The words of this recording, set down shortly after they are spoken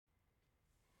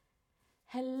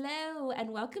Hello and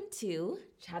welcome to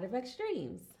Chatterbox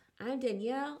Streams. I'm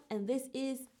Danielle and this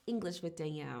is English with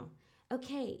Danielle.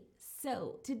 Okay,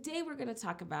 so today we're going to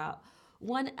talk about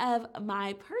one of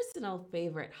my personal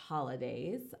favorite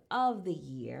holidays of the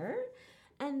year,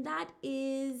 and that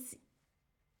is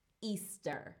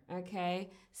Easter.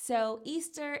 Okay, so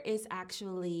Easter is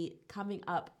actually coming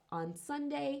up on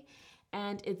Sunday,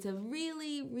 and it's a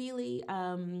really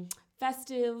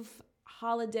festive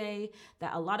holiday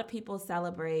that a lot of people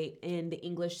celebrate in the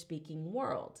English speaking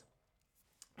world.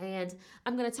 And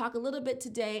I'm going to talk a little bit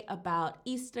today about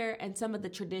Easter and some of the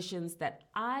traditions that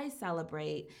I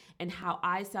celebrate and how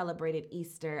I celebrated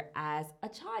Easter as a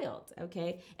child,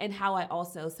 okay? And how I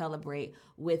also celebrate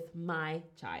with my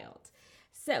child.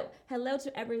 So, hello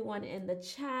to everyone in the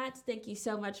chat. Thank you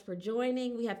so much for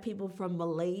joining. We have people from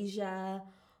Malaysia,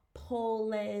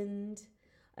 Poland.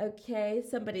 Okay,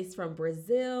 somebody's from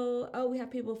Brazil. Oh, we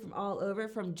have people from all over,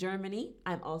 from Germany.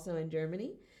 I'm also in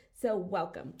Germany. So,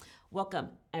 welcome. Welcome,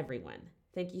 everyone.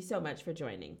 Thank you so much for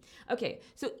joining. Okay,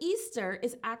 so Easter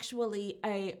is actually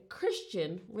a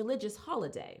Christian religious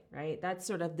holiday, right? That's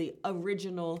sort of the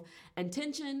original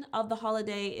intention of the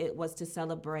holiday. It was to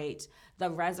celebrate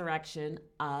the resurrection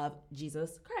of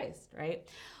Jesus Christ, right?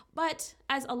 But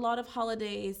as a lot of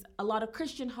holidays, a lot of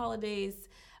Christian holidays,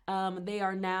 they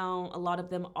are now, a lot of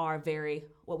them are very,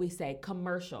 what we say,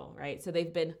 commercial, right? So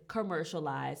they've been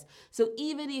commercialized. So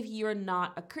even if you're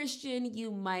not a Christian,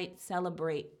 you might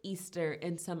celebrate Easter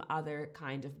in some other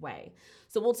kind of way.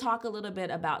 So we'll talk a little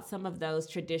bit about some of those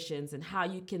traditions and how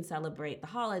you can celebrate the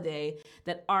holiday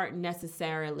that aren't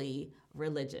necessarily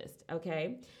religious,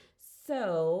 okay?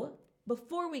 So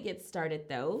before we get started,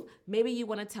 though, maybe you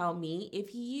want to tell me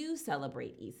if you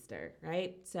celebrate Easter,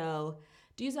 right? So,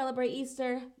 do you celebrate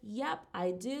Easter? Yep,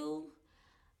 I do.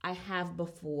 I have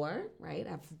before, right?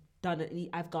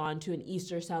 I've gone to an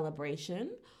Easter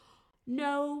celebration.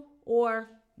 No, or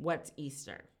what's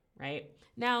Easter, right?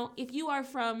 Now, if you are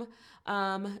from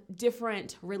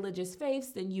different religious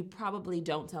faiths, then you probably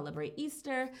don't celebrate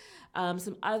Easter.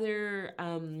 Some other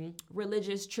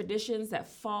religious traditions that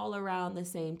fall around the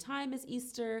same time as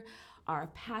Easter are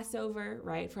Passover,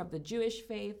 right, from the Jewish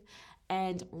faith,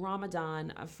 and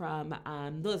Ramadan from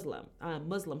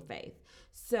Muslim faith.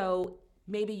 So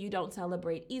maybe you don't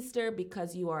celebrate Easter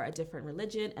because you are a different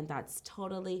religion, and that's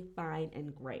totally fine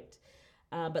and great.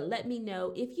 But let me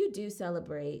know if you do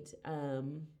celebrate,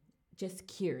 just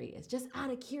curious, just out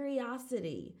of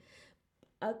curiosity.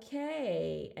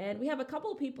 Okay, and we have a couple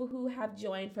of people who have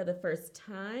joined for the first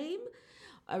time,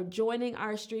 are joining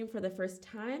our stream for the first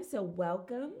time. So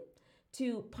welcome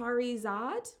to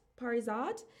Parizad.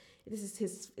 Parizad.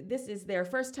 This is their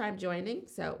first time joining,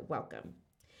 so welcome.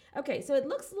 Okay, so it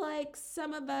looks like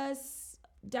some of us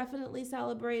definitely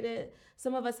celebrate it.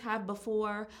 Some of us have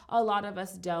before, a lot of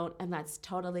us don't, and that's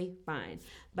totally fine.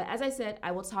 But as I said,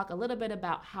 I will talk a little bit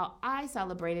about how I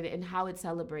celebrated it and how it's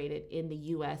celebrated in the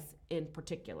US in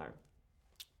particular,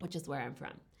 which is where I'm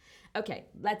from. Okay,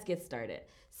 let's get started.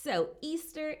 So,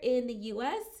 Easter in the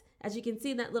US, as you can see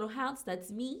in that little house,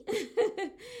 that's me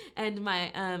and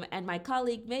my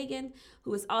colleague Megan,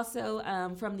 who is also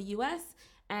from the U.S.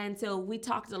 And so we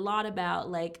talked a lot about,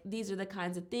 like, these are the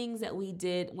kinds of things that we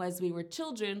did as we were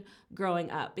children growing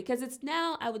up, because it's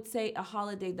now, I would say, a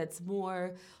holiday that's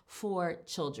more for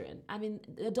children. I mean,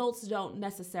 adults don't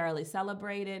necessarily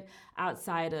celebrate it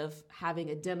outside of having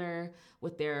a dinner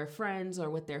with their friends or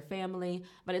with their family,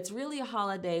 but it's really a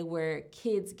holiday where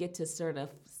kids get to sort of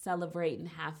celebrate and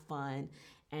have fun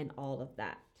and all of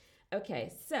that.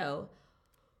 Okay, so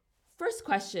first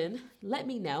question, let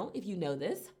me know if you know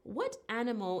this. What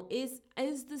animal is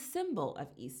the symbol of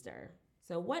Easter?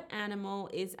 So what animal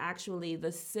is actually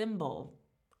the symbol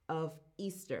of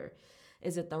Easter?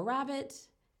 Is it the rabbit?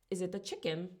 Is it the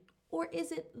chicken? Or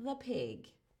is it the pig?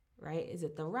 Right? Is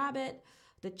it the rabbit,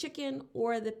 the chicken,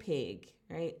 or the pig?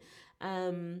 Right?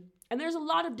 And there's a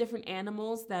lot of different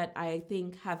animals that I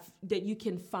think that you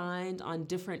can find on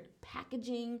different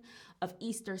packaging of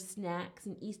Easter snacks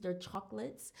and Easter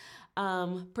chocolates,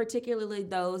 particularly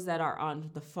those that are on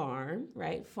the farm,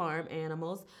 right? Farm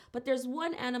animals. But there's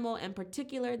one animal in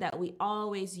particular that we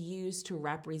always use to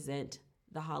represent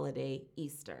the holiday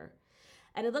Easter.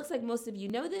 And it looks like most of you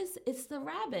know this. It's the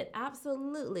rabbit.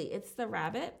 Absolutely. It's the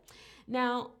rabbit.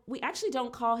 Now, we actually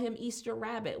don't call him Easter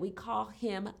rabbit. We call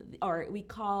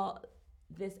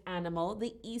this animal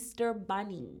the Easter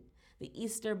bunny. The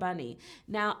Easter bunny.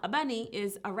 Now, a bunny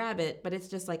is a rabbit, but it's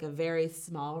just like a very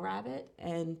small rabbit.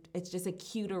 And it's just a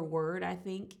cuter word, I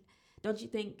think. Don't you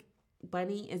think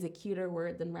bunny is a cuter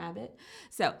word than rabbit?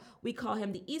 So we call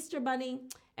him the Easter bunny.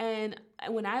 And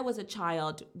when I was a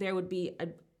child, there would be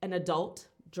an adult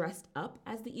dressed up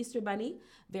as the Easter Bunny,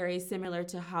 very similar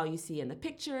to how you see in the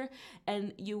picture.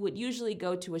 And you would usually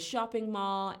go to a shopping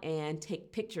mall and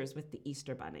take pictures with the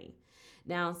Easter Bunny.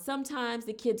 Now, sometimes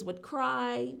the kids would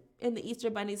cry in the Easter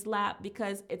Bunny's lap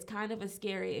because it's kind of a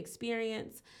scary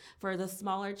experience for the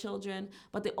smaller children.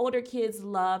 But the older kids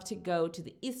love to go to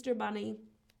the Easter Bunny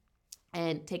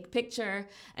and take a picture.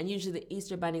 And usually the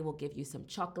Easter Bunny will give you some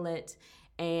chocolate.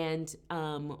 And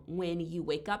when you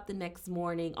wake up the next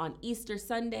morning on Easter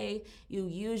Sunday, you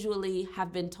usually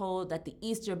have been told that the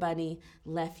Easter Bunny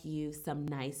left you some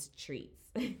nice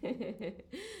treats.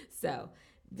 So,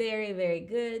 very, very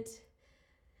good.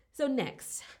 So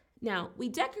next, now we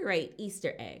decorate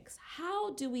Easter eggs.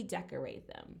 How do we decorate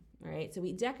them? All right, so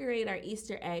we decorate our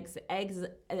Easter eggs.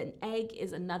 An egg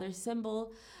is another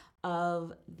symbol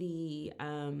of the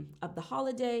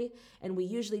holiday, and we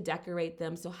usually decorate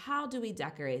them. So how do we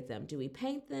decorate them? Do we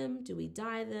paint them? Do we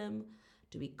dye them?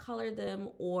 Do we color them?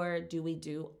 Or do we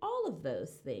do all of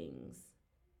those things?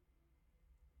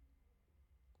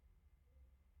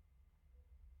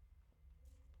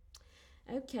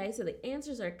 Okay, so the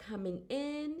answers are coming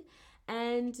in.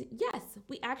 And yes,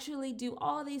 we actually do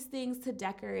all these things to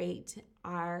decorate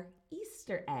our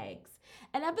Easter eggs.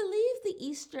 And I believe the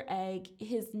Easter egg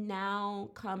has now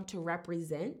come to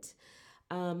represent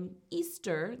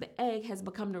Easter. The egg has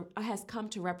come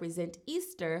to represent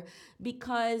Easter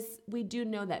because we do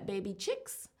know that baby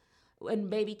chicks, when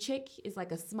baby chick is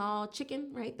like a small chicken,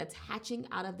 right, that's hatching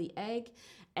out of the egg,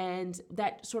 and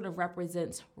that sort of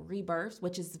represents rebirth,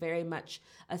 which is very much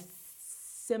a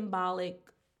symbolic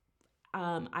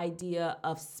idea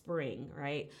of spring,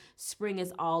 right? Spring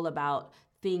is all about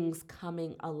things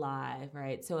coming alive,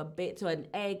 right? So an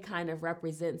egg kind of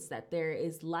represents that there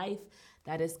is life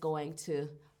that is going to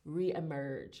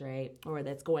reemerge, right? Or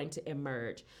that's going to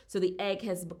emerge. So the egg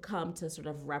has become to sort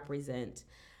of represent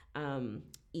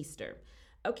Easter.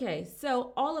 Okay,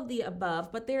 so all of the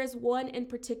above, but there is one in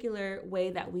particular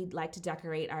way that we'd like to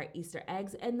decorate our Easter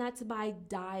eggs, and that's by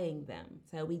dyeing them.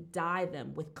 So we dye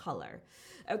them with color.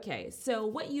 Okay, so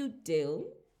what you do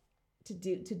to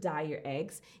dye your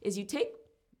eggs is you take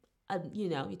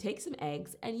some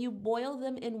eggs and you boil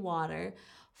them in water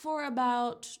for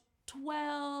about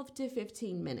 12 to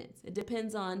 15 minutes. It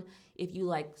depends on if you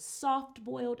like soft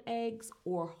boiled eggs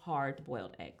or hard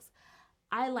boiled eggs.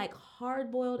 I like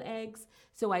hard-boiled eggs,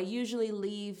 so I usually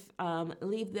leave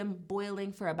them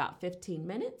boiling for about 15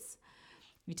 minutes.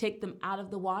 You take them out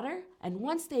of the water, and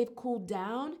once they've cooled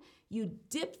down, you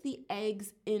dip the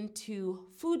eggs into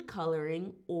food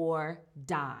coloring or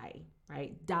dye,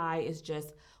 right? Dye is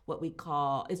just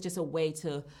it's just a way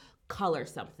to color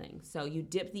something. So you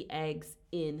dip the eggs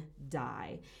in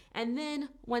dye. And then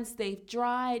once they've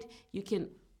dried, you can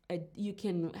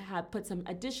have put some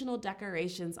additional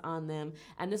decorations on them.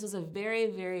 And this was a very,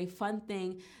 very fun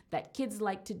thing that kids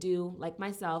like to do, like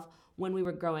myself. When we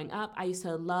were growing up, I used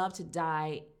to love to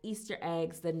dye Easter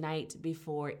eggs the night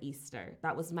before Easter.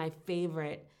 That was my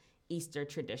favorite Easter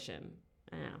tradition,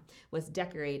 was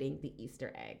decorating the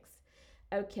Easter eggs.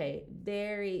 Okay,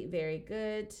 very, very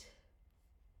good.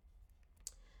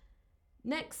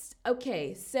 Next,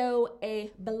 okay, so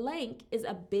a blank is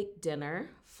a big dinner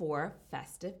for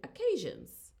festive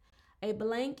occasions. A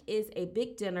blank is a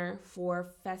big dinner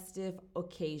for festive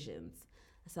occasions,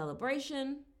 a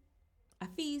celebration, a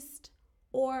feast,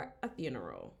 or a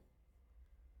funeral.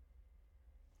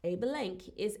 A blank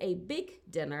is a big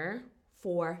dinner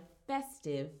for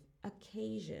festive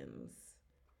occasions.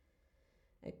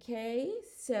 Okay,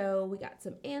 so we got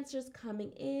some answers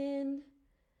coming in.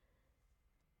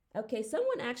 Okay,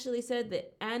 someone actually said the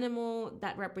animal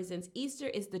that represents Easter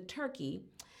is the turkey.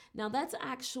 Now that's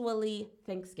actually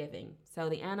Thanksgiving. So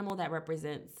the animal that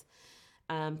represents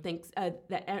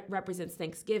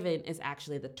Thanksgiving is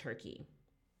actually the turkey.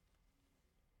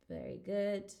 Very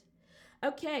good.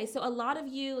 Okay, so a lot of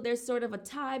you, there's sort of a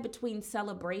tie between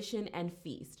celebration and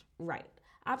feast. Right,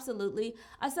 absolutely.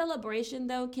 A celebration,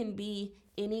 though, can be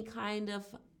any kind of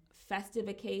festive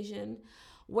occasion,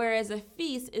 whereas a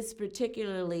feast is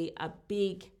particularly a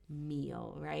big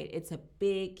meal, right? It's a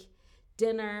big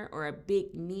dinner or a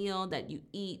big meal that you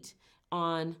eat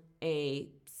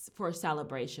for a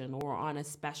celebration or on a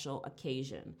special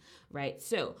occasion, right?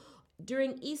 So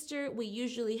during Easter, we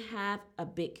usually have a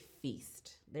big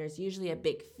feast. There's usually a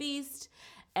big feast,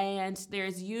 and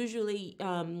there's usually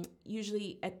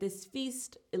at this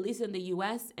feast, at least in the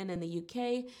U.S. and in the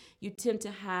U.K., you tend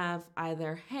to have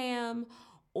either ham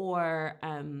or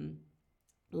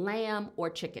lamb or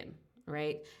chicken,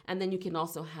 right? And then you can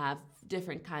also have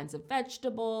different kinds of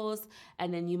vegetables,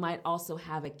 and then you might also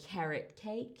have a carrot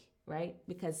cake, right?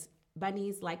 Because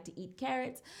bunnies like to eat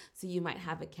carrots, so you might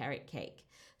have a carrot cake.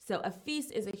 So a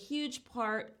feast is a huge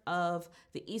part of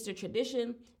the Easter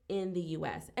tradition in the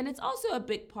US. And it's also a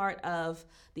big part of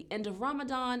the end of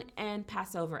Ramadan and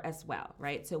Passover as well,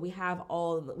 right? So we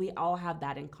all have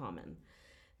that in common.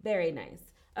 Very nice.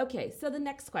 Okay, so the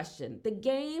next question. The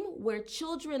game where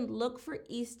children look for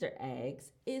Easter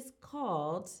eggs is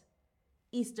called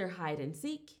Easter hide and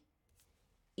seek,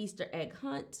 Easter egg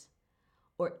hunt,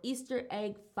 or Easter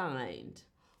egg find.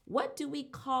 What do we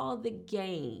call the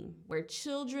game where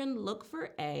children look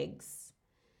for eggs?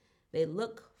 They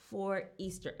look for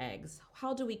Easter eggs.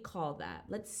 How do we call that?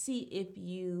 Let's see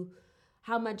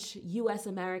how much US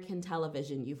American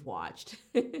television you've watched.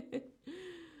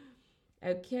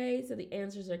 Okay, so the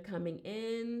answers are coming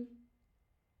in.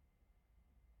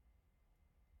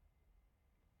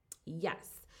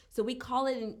 Yes. So we call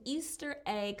it an Easter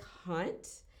egg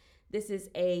hunt. This is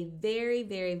a very,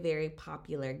 very, very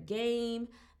popular game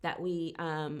that we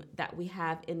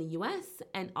have in the U.S.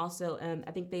 and also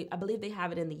I believe they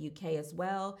have it in the U.K. as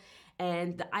well.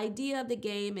 And the idea of the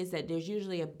game is that there's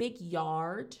usually a big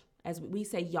yard, as we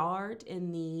say yard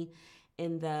in the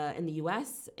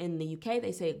US. In the UK,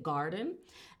 they say garden.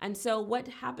 And so what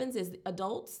happens is the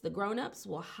adults, the grown-ups,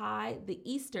 will hide the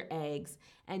Easter eggs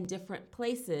in different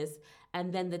places,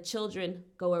 and then the children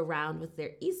go around with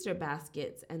their Easter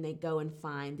baskets and they go and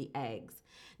find the eggs.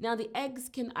 Now, the eggs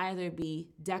can either be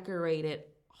decorated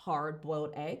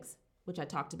hard-boiled eggs, which I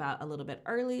talked about a little bit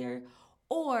earlier,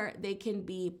 or they can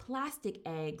be plastic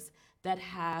eggs that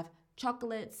have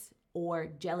chocolates or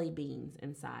jelly beans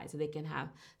inside, so they can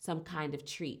have some kind of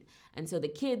treat. And so the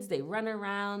kids, they run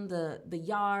around the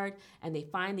yard and they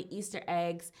find the Easter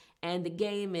eggs, and the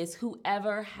game is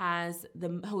whoever has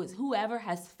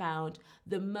found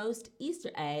the most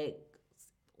Easter eggs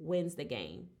wins the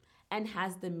game and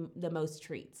has the most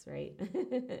treats, right?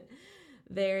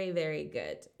 Very, very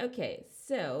good. Okay,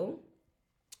 so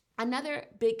another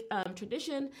big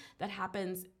tradition that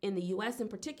happens in the U.S. in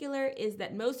particular is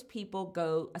that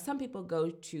some people go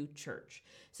to church.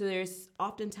 So there's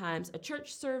oftentimes a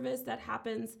church service that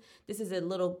happens. This is a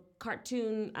little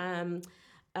cartoon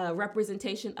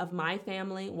representation of my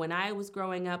family. When I was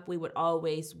growing up, we would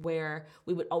always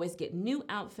get new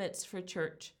outfits for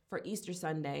church for Easter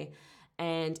Sunday.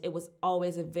 And it was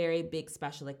always a very big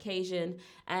special occasion.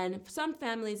 And some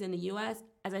families in the U.S.,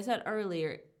 as I said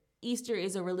earlier, Easter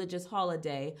is a religious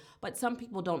holiday, but some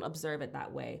people don't observe it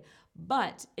that way.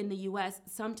 But in the US,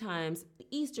 sometimes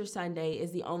Easter Sunday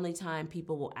is the only time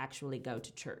people will actually go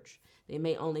to church. They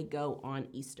may only go on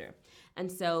Easter.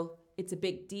 And so it's a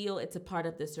big deal. It's a part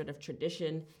of this sort of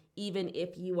tradition. Even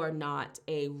if you are not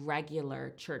a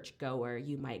regular church goer,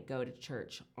 you might go to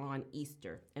church on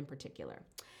Easter in particular.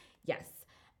 Yes.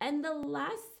 And the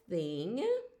last thing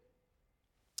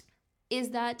is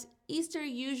that Easter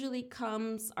usually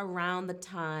comes around the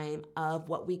time of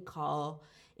what we call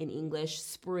in English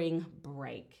spring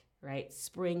break, right?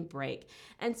 Spring break.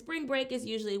 And spring break is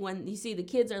usually when you see the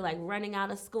kids are like running out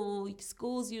of school.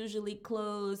 Schools usually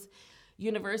close,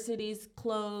 universities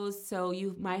close. So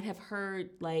you might have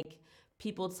heard like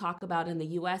people talk about in the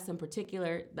US in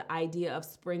particular, the idea of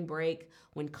spring break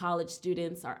when college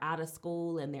students are out of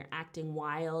school and they're acting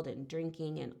wild and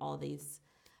drinking and all these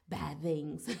bad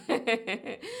things.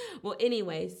 Well,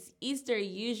 anyways, Easter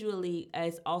usually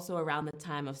is also around the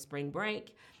time of spring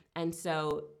break. And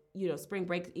so, spring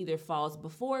break either falls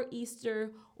before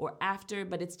Easter or after,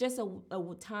 but it's just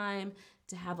a time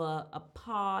to have a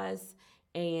pause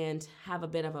and have a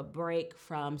bit of a break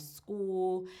from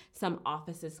school. Some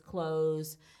offices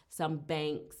close, some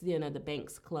banks, the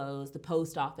banks close, the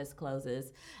post office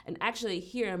closes. And actually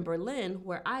here in Berlin,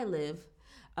 where I live,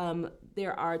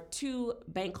 there are 2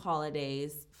 bank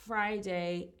holidays,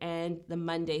 Friday and the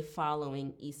Monday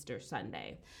following Easter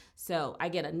Sunday. So I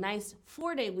get a nice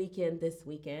 4-day weekend this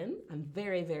weekend. I'm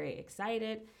very, very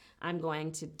excited. I'm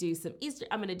going to do an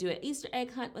Easter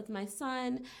egg hunt with my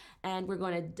son, and we're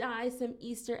going to dye some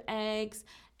Easter eggs,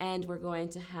 and we're going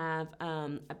to have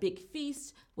a big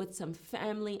feast with some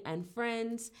family and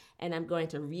friends, and I'm going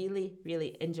to really,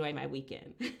 really enjoy my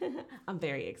weekend. I'm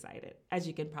very excited, as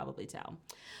you can probably tell.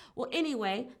 Well,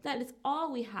 anyway, that is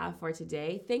all we have for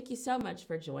today. Thank you so much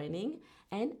for joining,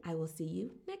 and I will see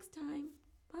you next time.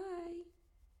 Bye.